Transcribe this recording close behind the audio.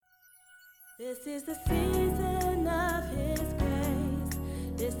This is the season of His grace.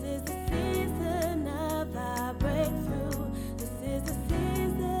 This is the season of our breakthrough. This is the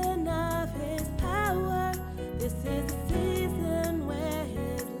season of His power. This is the season where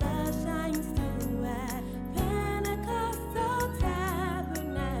His love shines through at Pentecostal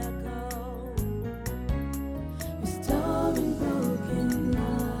Tabernacle, restoring broken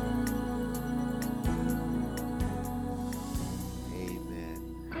love.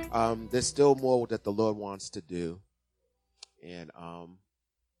 Amen. There's still more that the Lord wants to do, and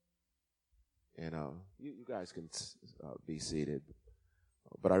you guys can be seated.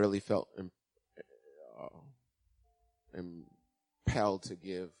 But I really felt impelled to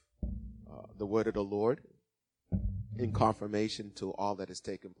give the word of the Lord in confirmation to all that has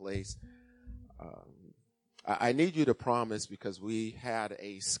taken place. I need you to promise, because we had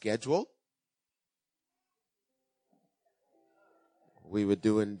a schedule. We were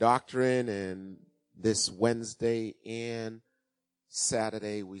doing doctrine, and this Wednesday and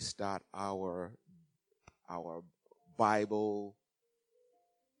Saturday we start our Bible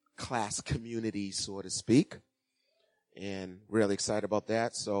class community, so to speak, and really excited about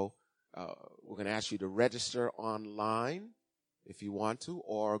that. So we're going to ask you to register online if you want to,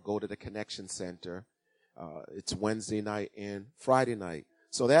 or go to the Connection Center. It's Wednesday night and Friday night.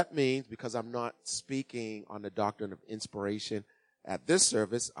 So that means, because I'm not speaking on the doctrine of inspiration at this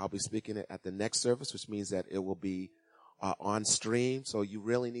service, I'll be speaking it at the next service, which means that it will be on stream. So you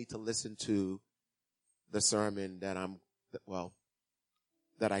really need to listen to the sermon that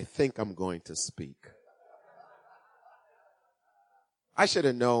I think I'm going to speak. I should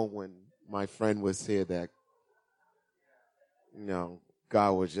have known when my friend was here that,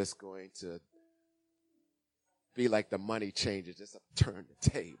 God was just going to be like the money changer, just turn the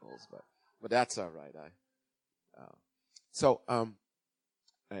tables. But that's all right.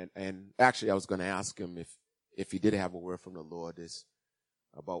 And actually I was going to ask him if he did have a word from the Lord. There's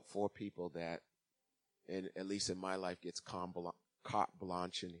about 4 people that, at least in my life, gets carte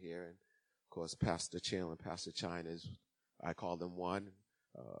blanche in here. And of course, Pastor Chandler and Pastor China I call them one.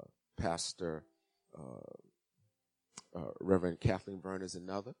 Pastor, Reverend Kathleen Verner is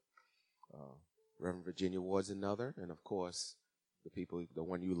another. Reverend Virginia Ward's another. And of course, the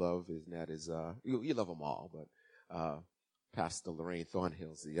one you love you love them all, but, Pastor Lorraine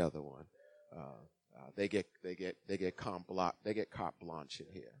Thornhill's the other one. They get carte blanche in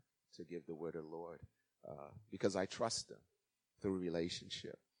here to give the word of the Lord, because I trust them through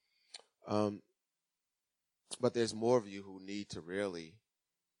relationship. But there's more of you who need to really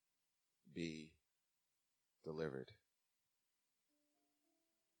be delivered.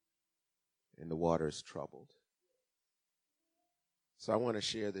 And the water is troubled. So I want to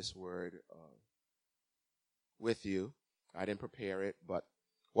share this word with you. I didn't prepare it, but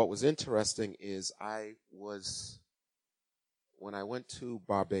what was interesting is when I went to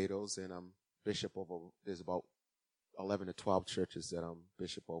Barbados, and I'm bishop over, there's about 11 to 12 churches that I'm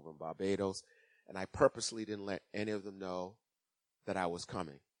bishop over in Barbados, and I purposely didn't let any of them know that I was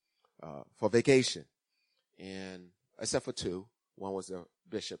coming for vacation, and except for 2. One was the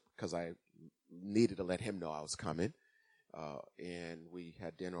bishop, because I needed to let him know I was coming, and we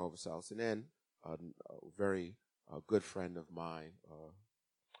had dinner over his house, and then a very good friend of mine,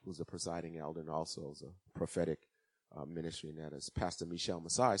 who's a presiding elder and also is a prophetic ministry, and that is Pastor Michelle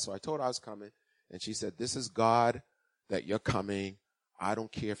Masai. So I told her I was coming, and she said, "This is God that you're coming. I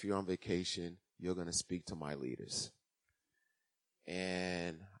don't care if you're on vacation. You're going to speak to my leaders."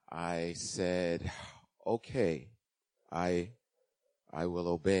 And I said, "Okay, I will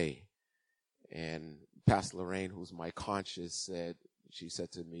obey." And Pastor Lorraine, who's my conscience, she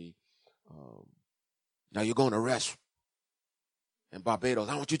said to me, "Now you're going to rest in Barbados.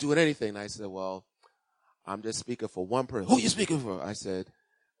 I don't want you doing anything." And I said, "Well, I'm just speaking for one person." "Who are you speaking for?" I said,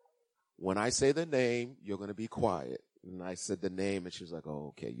 "When I say the name, you're going to be quiet." And I said the name, and she was like, "Oh,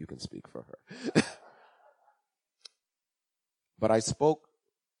 okay, you can speak for her." But I spoke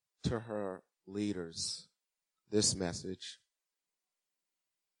to her leaders this message,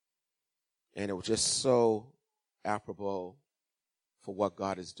 and it was just so apropos for what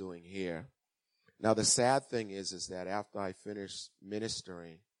God is doing here. Now, the sad thing is that after I finished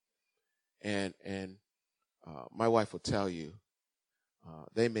ministering, and my wife will tell you,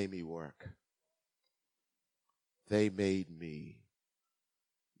 they made me work. They made me,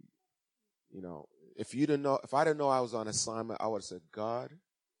 if I didn't know I was on assignment, I would have said, "God,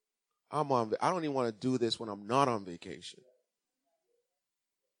 I don't even want to do this when I'm not on vacation."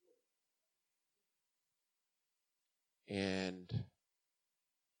 And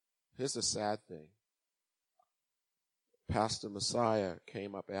here's the sad thing. Pastor Messiah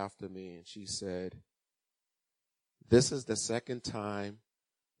came up after me and she said, this is the second time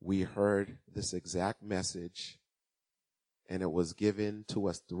we heard this exact message, and it was given to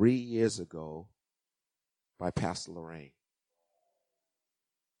us 3 years ago by Pastor Lorraine.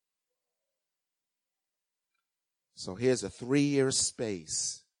 So here's a 3-year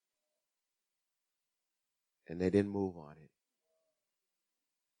space, and they didn't move on it.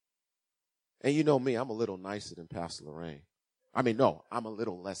 And you know me, I'm a little nicer than Pastor Lorraine. I mean, no, I'm a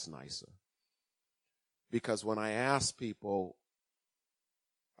little less nicer. Because when I ask people,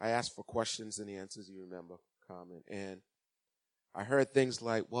 I ask for questions and answers, you remember, Carmen, and I heard things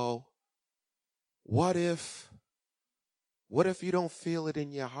like, well, what if you don't feel it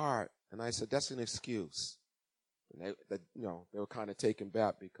in your heart? And I said, that's an excuse. And they were kind of taken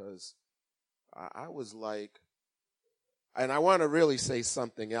back because I was like, and I want to really say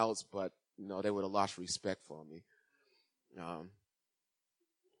something else, but they would have lost respect for me.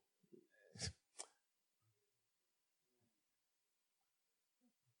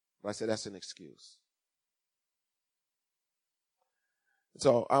 But I said, that's an excuse.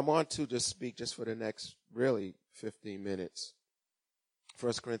 So I want to just speak just for the next, really, 15 minutes.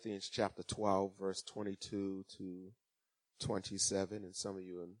 1 Corinthians chapter 12, verse 22 to 27. And some of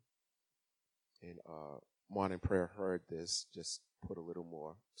you in morning prayer heard this. Just put a little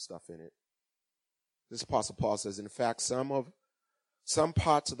more stuff in it. This Apostle Paul says, in fact, some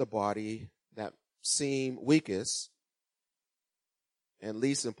parts of the body that seem weakest and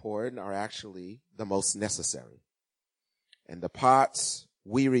least important are actually the most necessary. And the parts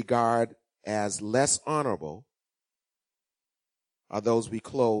we regard as less honorable are those we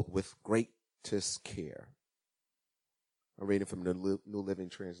clothe with greatest care. I'm reading from the New Living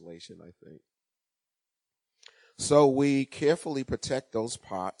Translation, I think. So we carefully protect those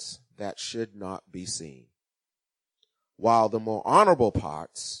parts that should not be seen, while the more honorable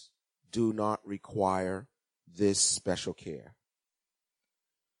parts do not require this special care.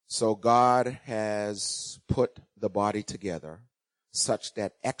 So God has put the body together such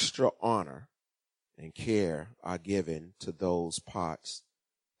that extra honor and care are given to those parts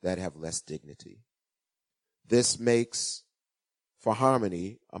that have less dignity. This makes for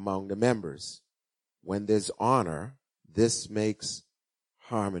harmony among the members. When there's honor, this makes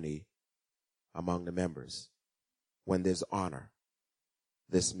harmony among the members. When there's honor,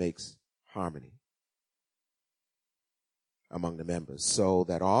 this makes harmony among the members, so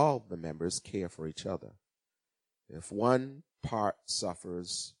that all the members care for each other. If one part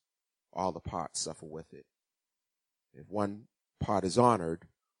suffers, all the parts suffer with it. If one part is honored,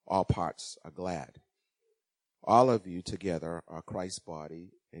 all parts are glad. All of you together are Christ's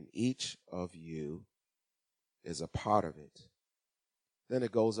body, and each of you is a part of it. Then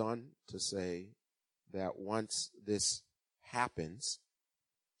it goes on to say that once this happens,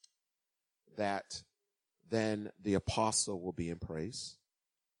 that then the apostle will be in place,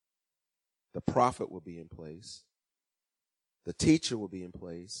 the prophet will be in place, the teacher will be in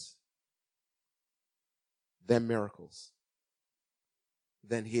place, then miracles,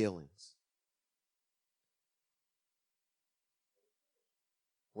 then healings.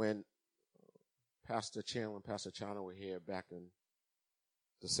 When Pastor Chandler and Pastor Chana were here back in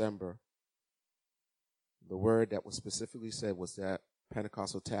December, the word that was specifically said was that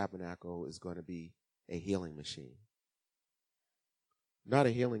Pentecostal Tabernacle is going to be a healing machine. Not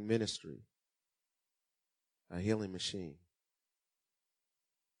a healing ministry, a healing machine.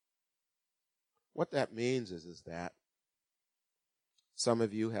 What that means is that some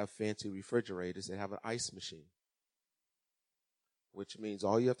of you have fancy refrigerators that have an ice machine, which means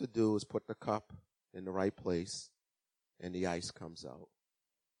all you have to do is put the cup in the right place and the ice comes out.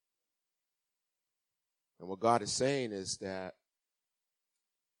 And what God is saying is that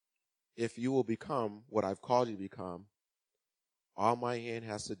if you will become what I've called you to become, all my hand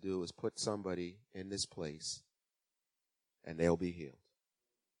has to do is put somebody in this place and they'll be healed.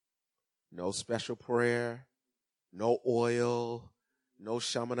 No special prayer, no oil, no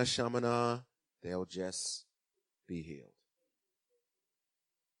shamana. They'll just be healed.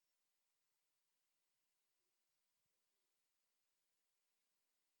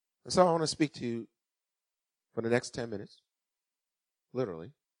 And so I want to speak to you for the next 10 minutes,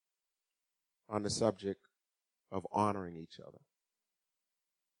 literally, on the subject of honoring each other.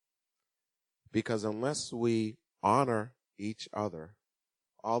 Because unless we honor each other,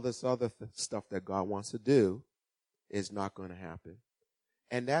 all this other stuff that God wants to do is not going to happen.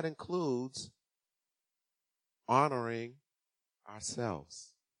 And that includes honoring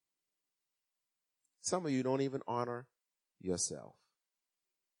ourselves. Some of you don't even honor yourself.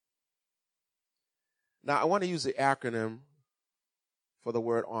 Now, I want to use the acronym for the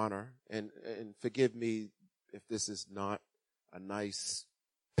word honor, and forgive me if this is not a nice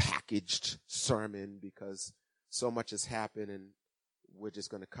packaged sermon, because so much has happened and we're just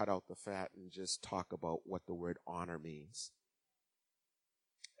going to cut out the fat and just talk about what the word honor means.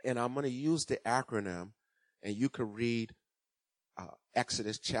 And I'm going to use the acronym, and you can read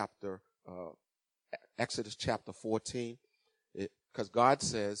Exodus chapter 14, because God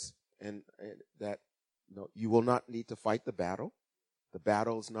says that you will not need to fight the battle. The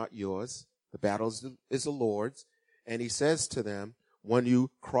battle is not yours. The battle is the Lord's. And he says to them, when you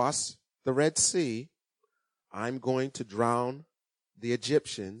cross the Red Sea, I'm going to drown the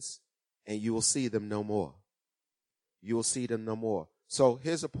Egyptians, and you will see them no more. You will see them no more. So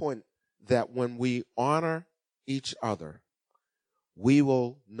here's a point, that when we honor each other, we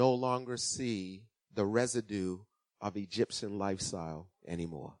will no longer see the residue of Egyptian lifestyle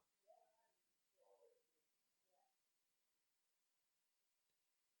anymore.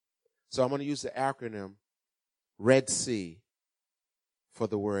 So I'm going to use the acronym Red Sea for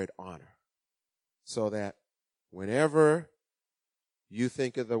the word honor, so that whenever you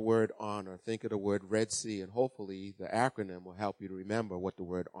think of the word honor, think of the word Red Sea, and hopefully the acronym will help you to remember what the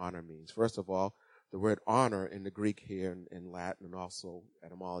word honor means. First of all, the word honor in the Greek here and in Latin and also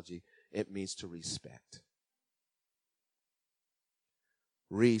etymology, it means to respect.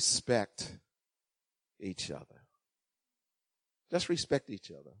 Respect each other. Just respect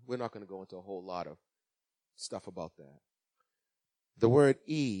each other. We're not going to go into a whole lot of stuff about that. The word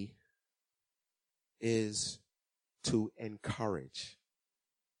E is to encourage.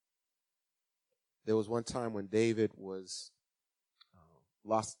 There was one time when David was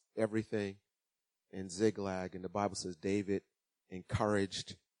lost everything in Ziklag, and the Bible says David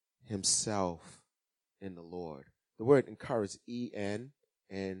encouraged himself in the Lord. The word encourage, E-N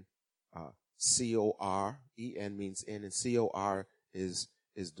and C-O-R. E-N means in, and C-O-R is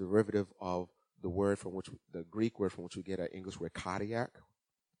derivative of the word from which, the Greek word from which we get our English word cardiac,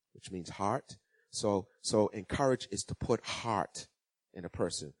 which means heart. So encourage is to put heart in a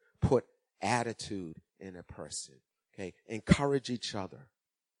person, put attitude in a person. Okay, encourage each other.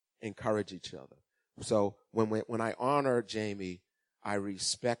 Encourage each other. So when I honor Jamie, I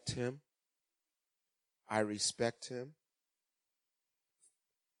respect him. I respect him.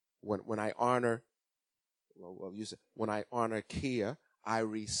 When I honor, when I honor Kia, I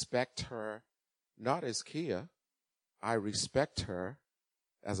respect her not as Kia. I respect her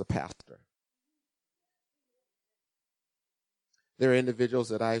as a pastor. There are individuals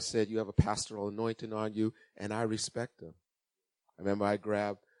that I've said, you have a pastoral anointing on you, and I respect them. I remember I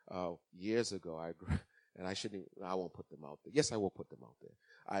grabbed years ago, and I won't put them out there. Yes, I will put them out there.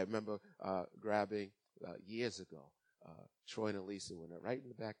 I remember grabbing years ago, Troy and Elisa were right in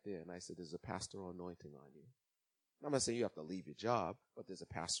the back there, and I said, there's a pastoral anointing on you. I'm not saying you have to leave your job, but there's a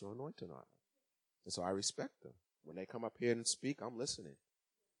pastoral anointing on them. And so I respect them. When they come up here and speak, I'm listening.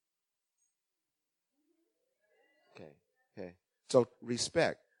 Okay. So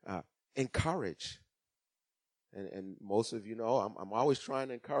respect, encourage. And most of you know, I'm always trying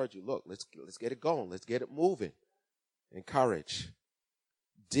to encourage you. Look, let's get it going. Let's get it moving. Encourage.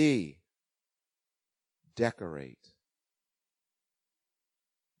 D, decorate.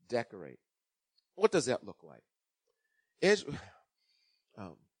 Decorate. What does that look like?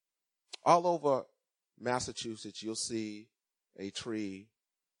 All over Massachusetts, you'll see a tree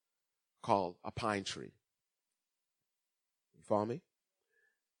called a pine tree. You follow me?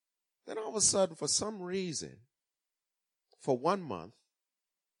 Then all of a sudden, for some reason, for 1 month,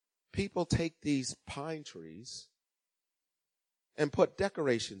 people take these pine trees and put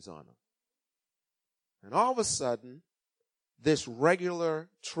decorations on them. And all of a sudden, this regular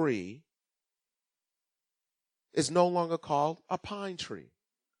tree is no longer called a pine tree.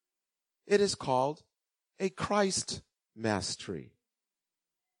 It is called a Christmas tree.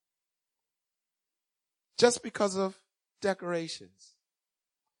 Just because of decorations.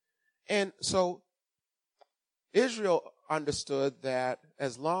 And so Israel understood that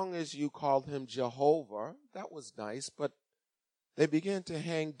as long as you called him Jehovah, that was nice, but they began to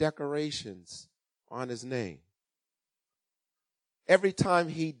hang decorations on his name. Every time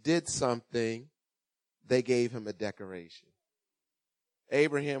he did something, they gave him a decoration.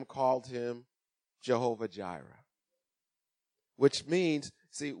 Abraham called him Jehovah Jireh, which means,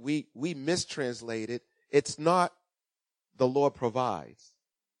 see, we mistranslate it. It's not the Lord provides.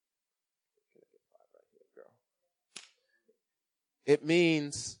 It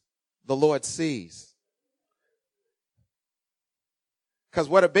means the Lord sees. Because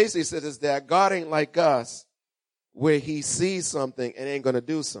what it basically says is that God ain't like us, where he sees something and ain't going to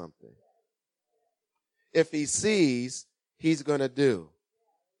do something. If he sees, he's going to do.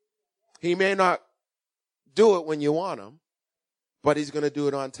 He may not do it when you want him, but he's going to do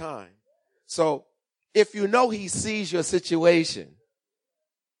it on time. So if you know he sees your situation,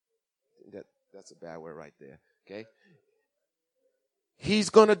 that's a bad word right there. Okay.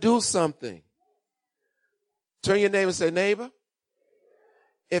 He's going to do something. Turn your neighbor and say, neighbor,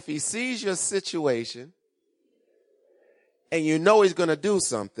 if he sees your situation and you know he's going to do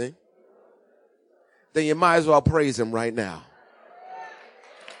something, then you might as well praise him right now.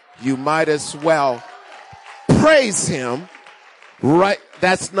 You might as well praise him right.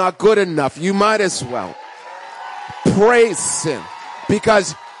 That's not good enough. You might as well praise him,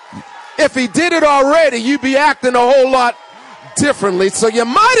 because if he did it already, you'd be acting a whole lot differently. So you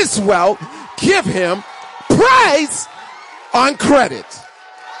might as well give him praise on credit.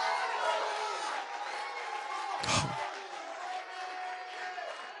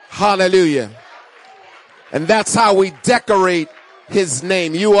 Hallelujah. And that's how we decorate his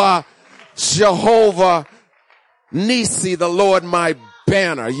name. You are Jehovah Nisi, the Lord my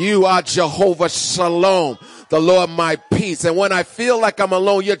banner. You are Jehovah Shalom, the Lord my peace. And when I feel like I'm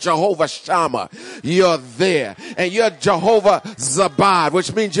alone, you're Jehovah Shammah. You're there. And you're Jehovah Zabad,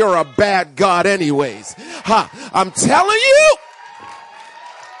 which means you're a bad God anyways. I'm telling you,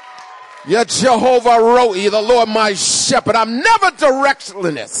 you're Jehovah Roi, the Lord my shepherd. I'm never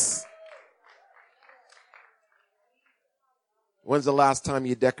directionless. When's the last time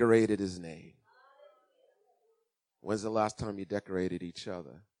you decorated his name? When's the last time you decorated each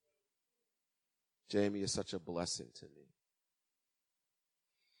other? Jamie, you're such a blessing to me.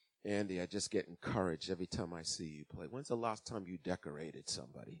 Andy, I just get encouraged every time I see you play. When's the last time you decorated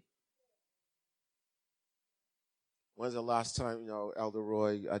somebody? When's the last time, Elder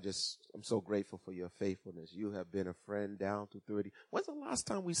Roy, I'm so grateful for your faithfulness. You have been a friend down to 30. When's the last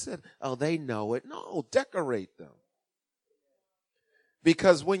time we said, oh, they know it? No, decorate them.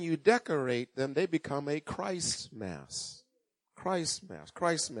 Because when you decorate them, they become a Christ mass. Christ mass,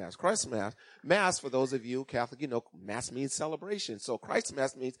 Christ mass, Christ mass. Mass, for those of you Catholic, mass means celebration. So Christ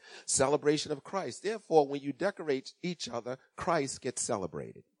mass means celebration of Christ. Therefore, when you decorate each other, Christ gets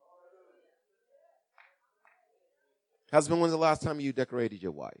celebrated. Husband, when's the last time you decorated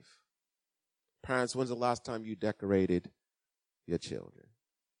your wife? Parents, when's the last time you decorated your children?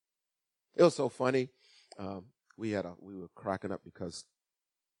 It was so funny. We were cracking up because,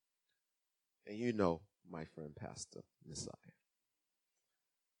 and my friend Pastor Messiah.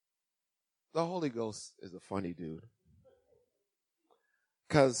 The Holy Ghost is a funny dude.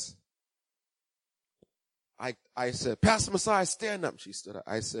 Because I said, Pastor Messiah, stand up. She stood up.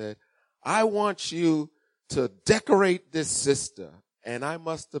 I said, I want you to decorate this sister. And I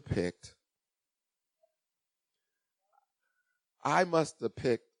must have picked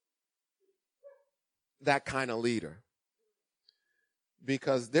that kind of leader,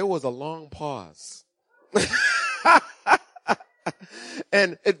 because there was a long pause.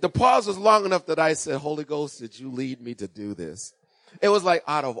 And the pause was long enough that I said, Holy Ghost, did you lead me to do this? It was like,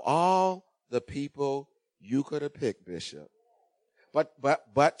 out of all the people you could have picked, Bishop.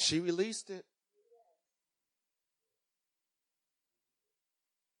 But she released it.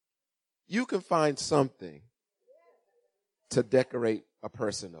 You can find something to decorate a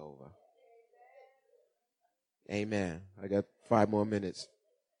person over. Amen. I got 5 more minutes.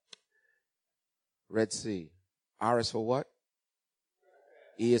 Red Sea. R is for what?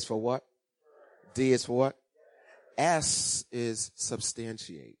 E is for what? D is for what? S is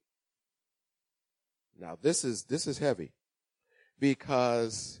substantiate. Now this is heavy,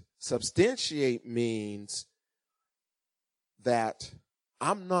 because substantiate means that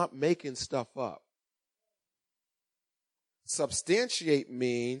I'm not making stuff up. Substantiate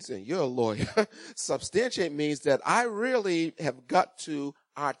means, and you're a lawyer, substantiate means that I really have got to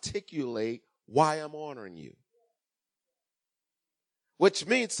articulate why I'm honoring you. Which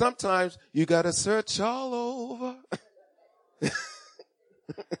means sometimes you got to search all over.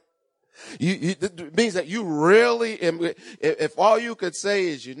 It means that you really, if all you could say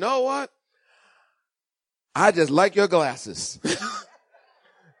is, you know what? I just like your glasses.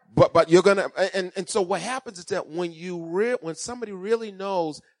 But you're gonna, and so what happens is that when when somebody really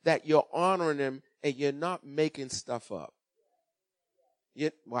knows that you're honoring them and you're not making stuff up,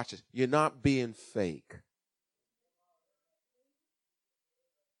 watch this, you're not being fake.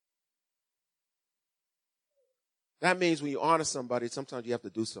 That means when you honor somebody, sometimes you have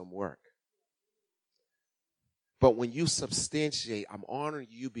to do some work. But when you substantiate, I'm honoring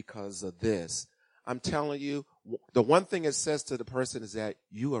you because of this, I'm telling you, the one thing it says to the person is that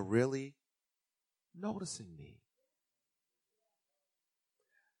you are really noticing me.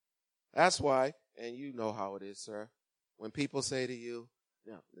 That's why, and you know how it is, sir. when people say to you,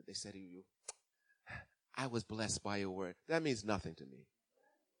 they say to you, I was blessed by your word. That means nothing to me.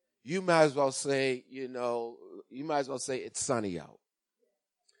 You might as well say, it's sunny out.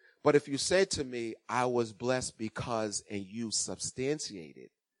 But if you say to me, I was blessed because, and you substantiate it,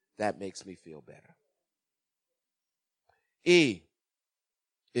 that makes me feel better. E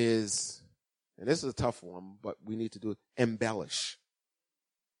is, and this is a tough one, but we need to do it, embellish.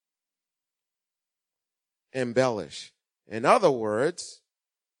 Embellish. In other words,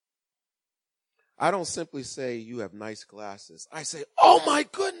 I don't simply say you have nice glasses. I say, oh my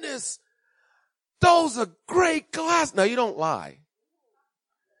goodness, those are great glasses. Now you don't lie.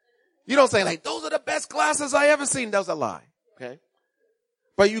 You don't say like, those are the best glasses I ever seen. That's a lie. Okay.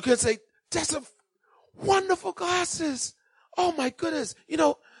 But you can say, that's a wonderful glasses. Oh my goodness.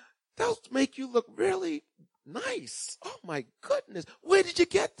 Those make you look really nice. Oh my goodness. Where did you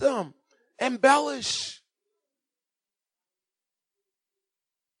get them? Embellish.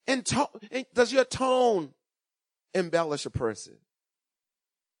 And does your tone embellish a person?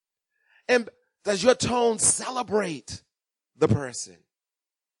 And does your tone celebrate the person?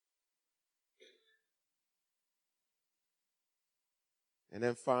 And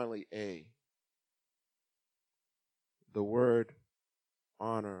then finally, A, the word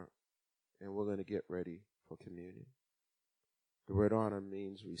honor, and we're going to get ready for communion. The word honor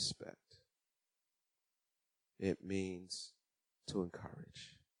means respect. It means to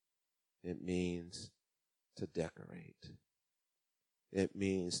encourage. It means to decorate. It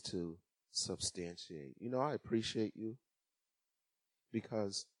means to substantiate. I appreciate you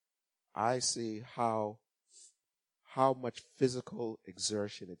because I see how much physical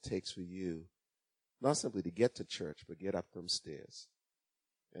exertion it takes for you, not simply to get to church, but get up them stairs.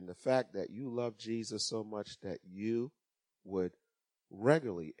 And the fact that you love Jesus so much that you would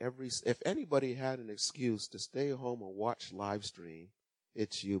regularly, if anybody had an excuse to stay home and watch live stream,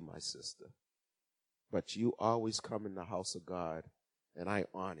 it's you, my sister. But you always come in the house of God, and I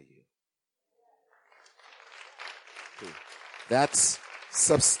honor you. That's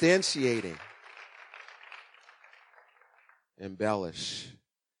substantiating. Embellish.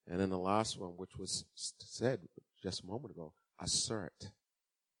 And then the last one, which was said just a moment ago, assert.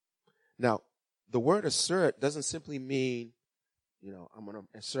 Now, the word assert doesn't simply mean, I'm going to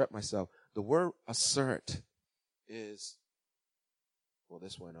assert myself. The word assert is,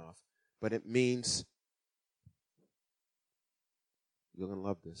 this went off, but it means, you're going to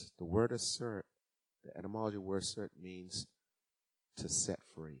love this. The word assert, the etymology of the word assert means to set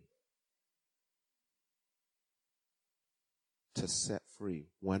free. To set free.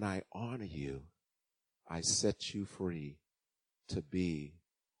 When I honor you, I set you free to be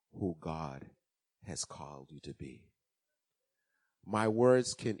who God has called you to be. My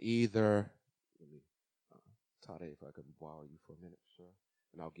words can either, Tade, if I could borrow you for a minute, sure,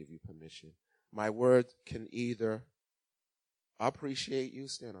 and I'll give you permission. My words can either appreciate you,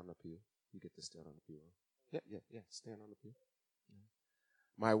 stand on the pew. You get to stand on the pew. Yeah, stand on the pew. Yeah.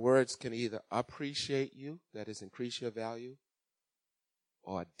 My words can either appreciate you, that is increase your value,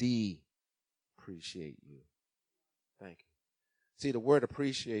 or depreciate you. Thank you. See, the word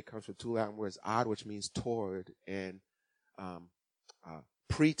appreciate comes from two Latin words, ad, which means toward, and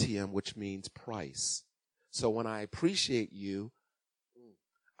pretium, which means price. So when I appreciate you,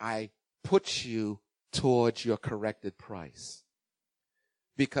 I put you towards your corrected price.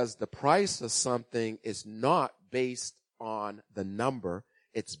 Because the price of something is not based on the number,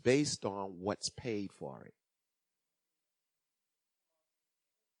 it's based on what's paid for it.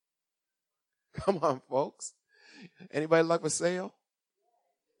 Come on, folks. Anybody look for sale?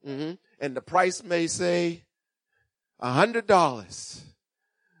 Mm-hmm. And the price may say $100.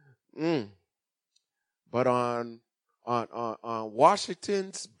 But on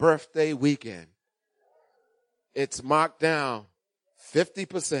Washington's birthday weekend, it's marked down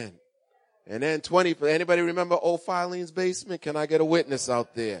 50%. And then 20%. Anybody remember old Filene's basement? Can I get a witness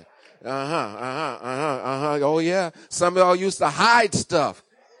out there? Oh yeah. Some of y'all used to hide stuff.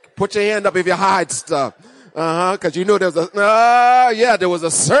 Put your hand up if you hide stuff. Cause you knew there was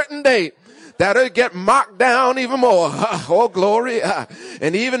a certain date that'll get marked down even more. Oh, glory.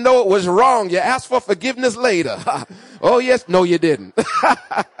 And even though it was wrong, you asked for forgiveness later. Oh, yes. No, you didn't.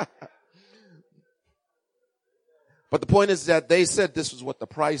 But the point is that they said this was what the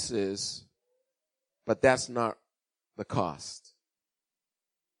price is, but that's not the cost.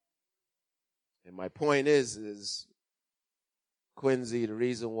 And my point is Quincy, the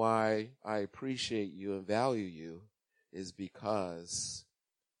reason why I appreciate you and value you is because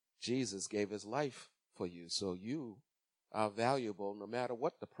Jesus gave his life for you. So you are valuable no matter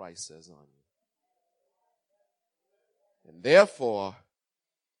what the price says on you. And therefore,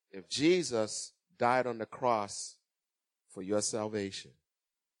 if Jesus died on the cross for your salvation,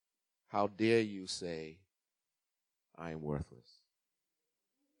 how dare you say, I am worthless?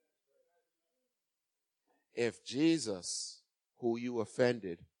 If Jesus, who you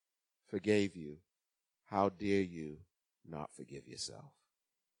offended, forgave you, how dare you not forgive yourself?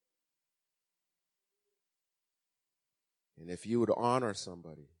 And if you would honor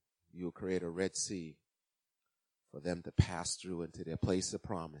somebody, you will create a Red Sea for them to pass through into their place of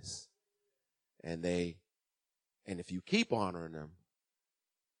promise. And if you keep honoring them,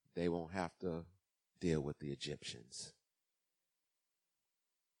 they won't have to deal with the Egyptians.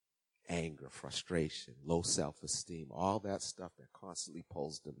 Anger, frustration, low self-esteem, all that stuff that constantly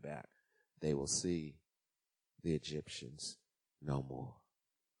pulls them back. They will see the Egyptians no more.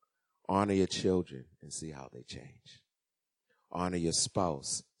 Honor your children and see how they change. Honor your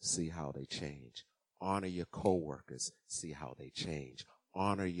spouse, see how they change. Honor your co-workers, see how they change.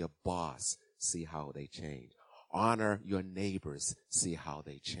 Honor your boss, see how they change. Honor your neighbors, see how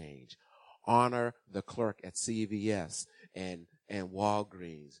they change. Honor the clerk at CVS and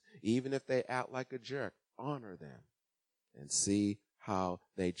Walgreens. Even if they act like a jerk, honor them and see how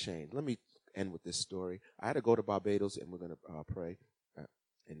they change. Let me end with this story. I had to go to Barbados, and we're going to pray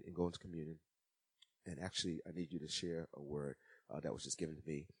and go into communion. And actually, I need you to share a word that was just given to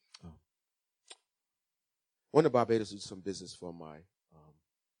me. Went to Barbados to do some business for my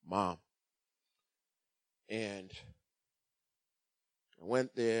mom. And I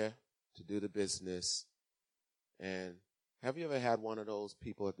went there to do the business. And have you ever had one of those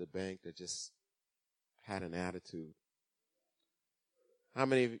people at the bank that just had an attitude? How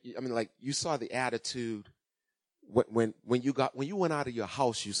many of you, like you saw the attitude when you went out of your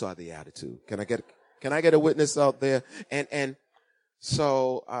house, you saw the attitude. Can I get a witness out there? And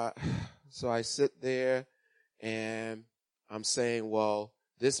so I sit there and I'm saying, well,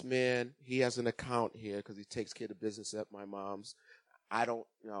 this man, he has an account here because he takes care of the business at my mom's. I don't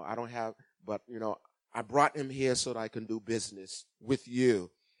have, but I brought him here so that I can do business with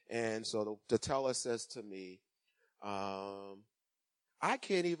you. And so the teller says to me, I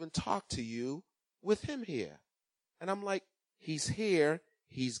can't even talk to you with him here. And I'm like, he's here.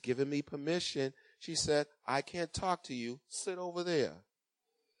 He's given me permission. She said, I can't talk to you. Sit over there.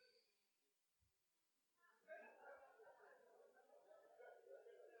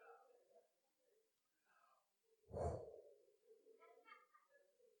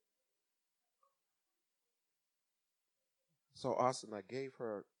 So Austin, I gave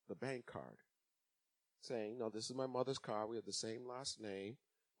her the bank card saying, no, this is my mother's car. We have the same last name,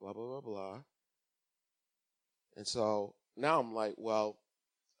 blah, blah, blah, blah. And so now I'm like, well,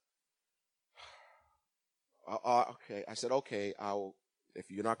 okay. I said, okay, if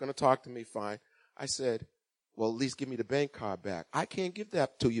you're not going to talk to me, fine. I said, well, at least give me the bank card back. I can't give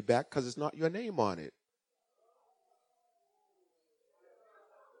that to you back because it's not your name on it.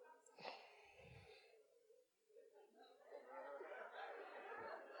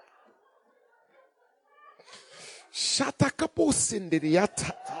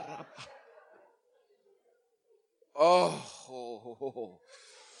 Oh.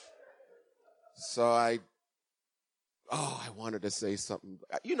 So I wanted to say something.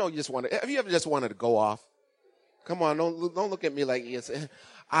 You just have you ever just wanted to go off? Come on, don't look at me like yes.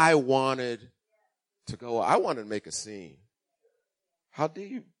 I wanted to go. I wanted to make a scene. How dare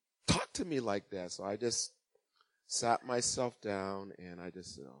you talk to me like that? So I just sat myself down and I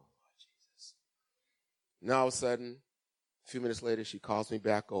just said, oh, Jesus. Now all of a sudden, a few minutes later, she calls me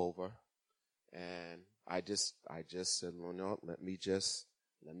back over and I just said, well, no, let me just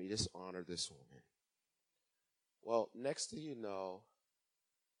honor this woman. Well, next thing you know,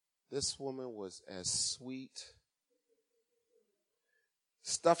 this woman was as sweet.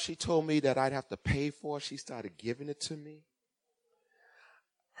 Stuff she told me that I'd have to pay for, she started giving it to me.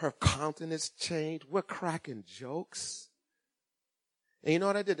 Her countenance changed. We're cracking jokes. And you know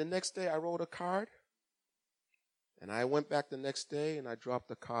what I did? The next day I wrote a card. And I went back the next day and I dropped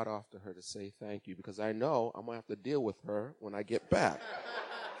the card off to her to say thank you because I know I'm going to have to deal with her when I get back.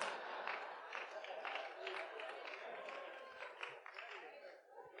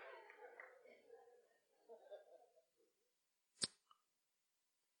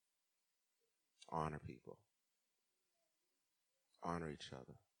 Honor people. Honor each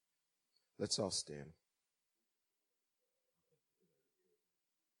other. Let's all stand.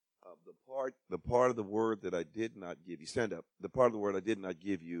 The part of the word that I did not give you, stand up. The part of the word I did not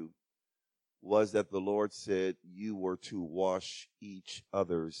give you was that the Lord said you were to wash each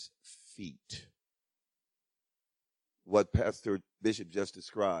other's feet. What Pastor Bishop just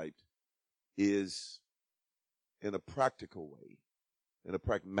described is in a practical way, in a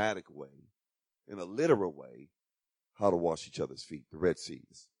pragmatic way, in a literal way, how to wash each other's feet. The Red Sea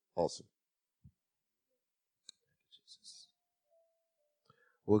is awesome.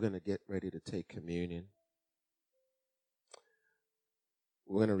 We're going to get ready to take communion.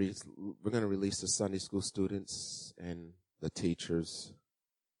 We're going to release the Sunday school students and the teachers.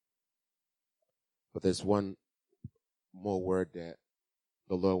 But there's one more word that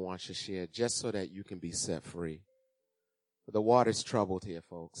the Lord wants to share, just so that you can be set free. The water's troubled here,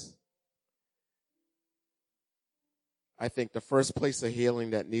 folks. I think the first place of healing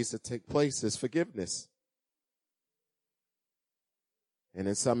that needs to take place is forgiveness. And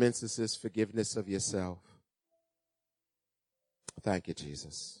in some instances, forgiveness of yourself. Thank you,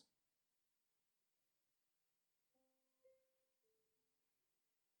 Jesus.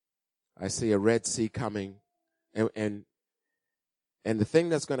 I see a Red Sea coming, and the thing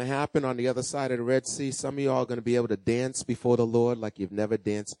that's going to happen on the other side of the Red Sea, some of you all are going to be able to dance before the Lord like you've never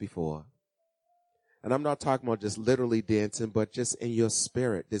danced before. And I'm not talking about just literally dancing, but just in your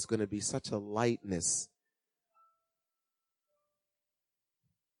spirit, there's going to be such a lightness.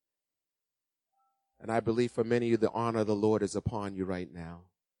 And I believe for many of you, the honor of the Lord is upon you right now.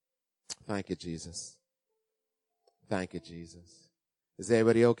 Thank you, Jesus. Thank you, Jesus. Is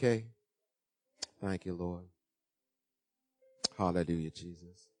everybody okay? Thank you, Lord. Hallelujah,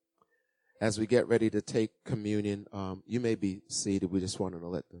 Jesus. As we get ready to take communion, you may be seated. We just wanted to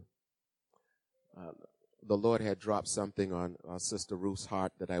let the Lord had dropped something on Sister Ruth's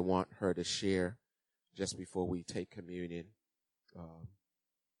heart that I want her to share just before we take communion.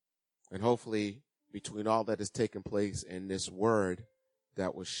 And hopefully, between all that has taken place and this word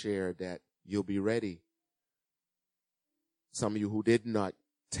that was shared, that you'll be ready. Some of you who did not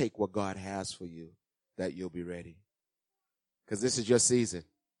take what God has for you, that you'll be ready. Because this is your season.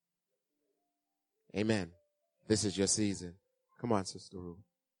 Amen. This is your season. Come on, Sister Ruth.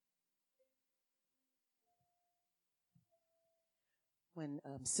 When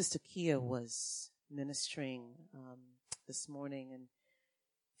Sister Kia was ministering this morning, and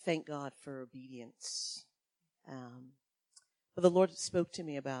thank God for obedience. But the Lord spoke to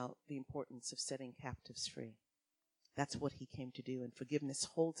me about the importance of setting captives free. That's what he came to do. And forgiveness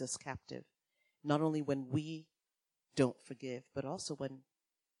holds us captive, not only when we don't forgive, but also when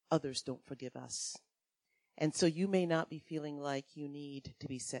others don't forgive us. And so you may not be feeling like you need to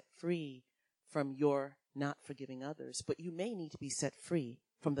be set free from your not forgiving others, but you may need to be set free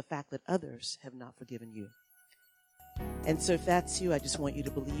from the fact that others have not forgiven you. And so if that's you, I just want you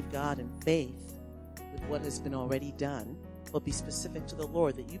to believe God in faith with what has been already done, but be specific to the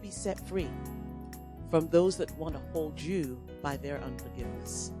Lord that you be set free from those that want to hold you by their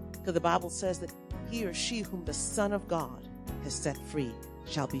unforgiveness. Because the Bible says that he or she whom the Son of God has set free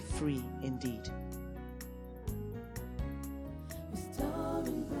shall be free indeed.